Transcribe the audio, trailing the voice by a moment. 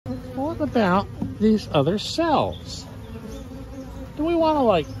about these other cells? Do we want to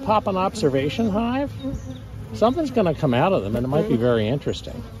like pop an observation hive? Something's going to come out of them and it might be very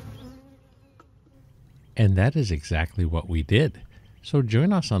interesting. And that is exactly what we did. So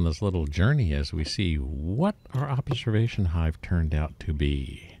join us on this little journey as we see what our observation hive turned out to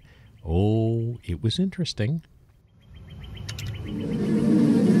be. Oh, it was interesting.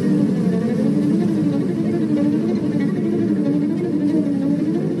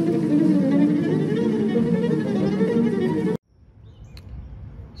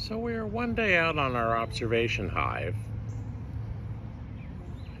 So we're one day out on our observation hive.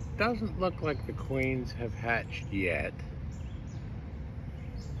 It doesn't look like the queens have hatched yet.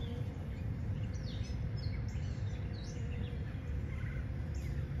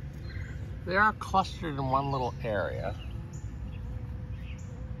 They are clustered in one little area.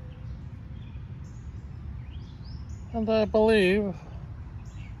 And I believe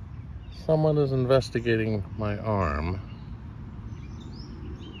someone is investigating my arm.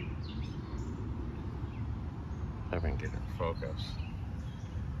 I can get it focused.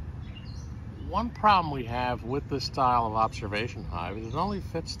 One problem we have with this style of observation hive is it only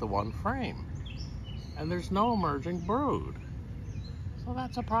fits the one frame. And there's no emerging brood. So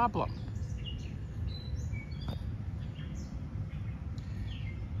that's a problem.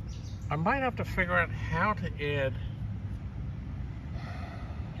 I might have to figure out how to add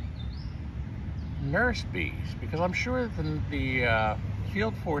nurse bees, because I'm sure that the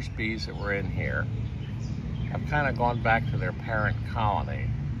field force bees that were in here have kind of gone back to their parent colony.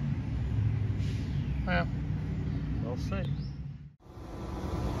 Well, we'll see.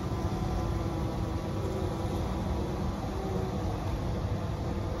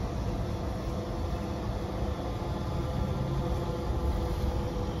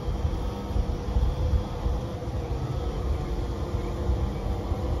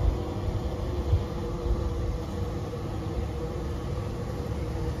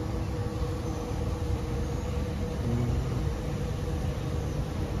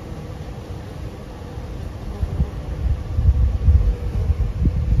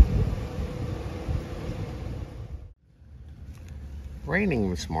 Raining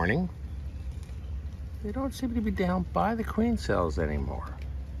this morning. They don't seem to be down by the queen cells anymore.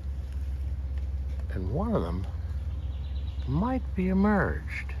 And one of them might be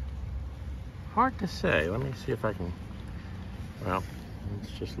emerged. Hard to say. Let me see if I can, well,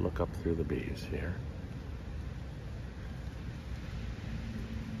 let's just look up through the bees here.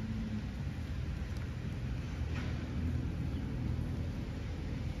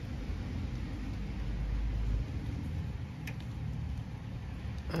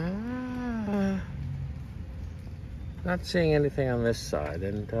 Not seeing anything on this side,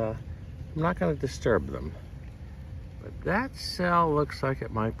 and I'm not going to disturb them. But that cell looks like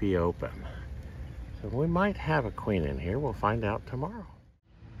it might be open. So we might have a queen in here. We'll find out tomorrow.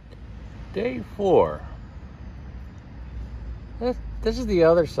 Day 4. This is the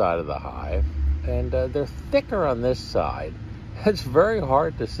other side of the hive, and they're thicker on this side. It's very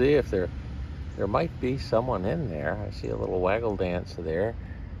hard to see if there might be someone in there. I see a little waggle dance there.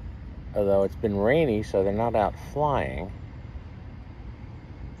 Although it's been rainy, so they're not out flying.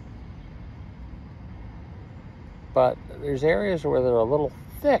 But there's areas where they're a little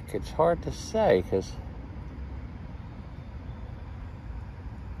thick. It's hard to say, because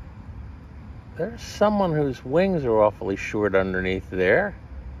there's someone whose wings are awfully short underneath there.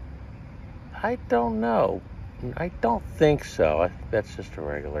 I don't know. I don't think so. I think that's just a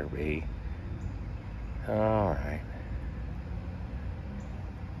regular bee. All right.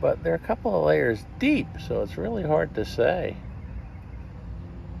 But they're a couple of layers deep, so it's really hard to say.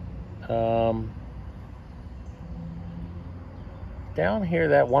 Down here,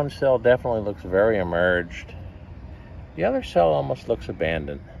 that one cell definitely looks very emerged. The other cell almost looks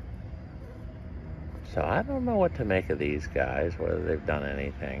abandoned. So I don't know what to make of these guys, whether they've done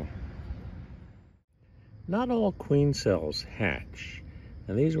anything. Not all queen cells hatch,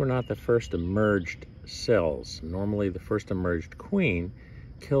 and these were not the first emerged cells. Normally, the first emerged queen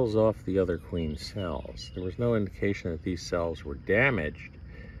kills off the other queen cells. There was no indication that these cells were damaged,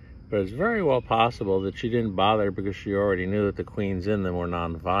 but it's very well possible that she didn't bother because she already knew that the queens in them were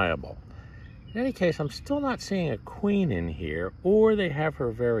non-viable. In any case, I'm still not seeing a queen in here, or they have her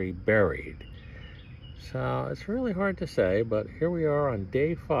very buried. So it's really hard to say, but here we are on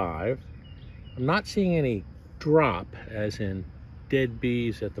day 5. I'm not seeing any drop, as in dead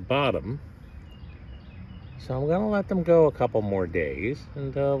bees at the bottom. So I'm going to let them go a couple more days,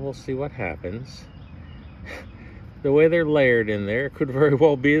 and we'll see what happens. The way they're layered in there, it could very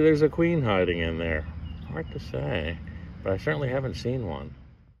well be there's a queen hiding in there. Hard to say, but I certainly haven't seen one.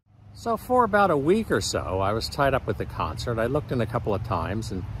 So for about a week or so, I was tied up with the concert. I looked in a couple of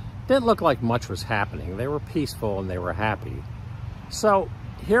times and didn't look like much was happening. They were peaceful and they were happy. So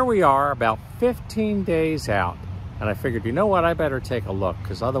here we are about 15 days out. And I figured, you know what, I better take a look,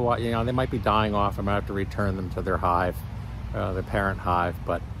 because otherwise, you know, they might be dying off. I might have to return them to their hive, their parent hive.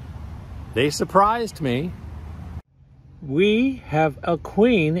 But they surprised me. We have a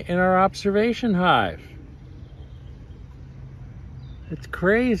queen in our observation hive. It's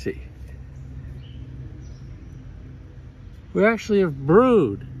crazy. We actually have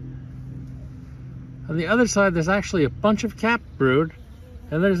brood. On the other side, there's actually a bunch of capped brood,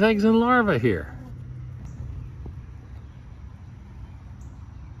 and there's eggs and larvae here.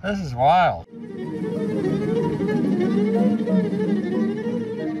 This is wild.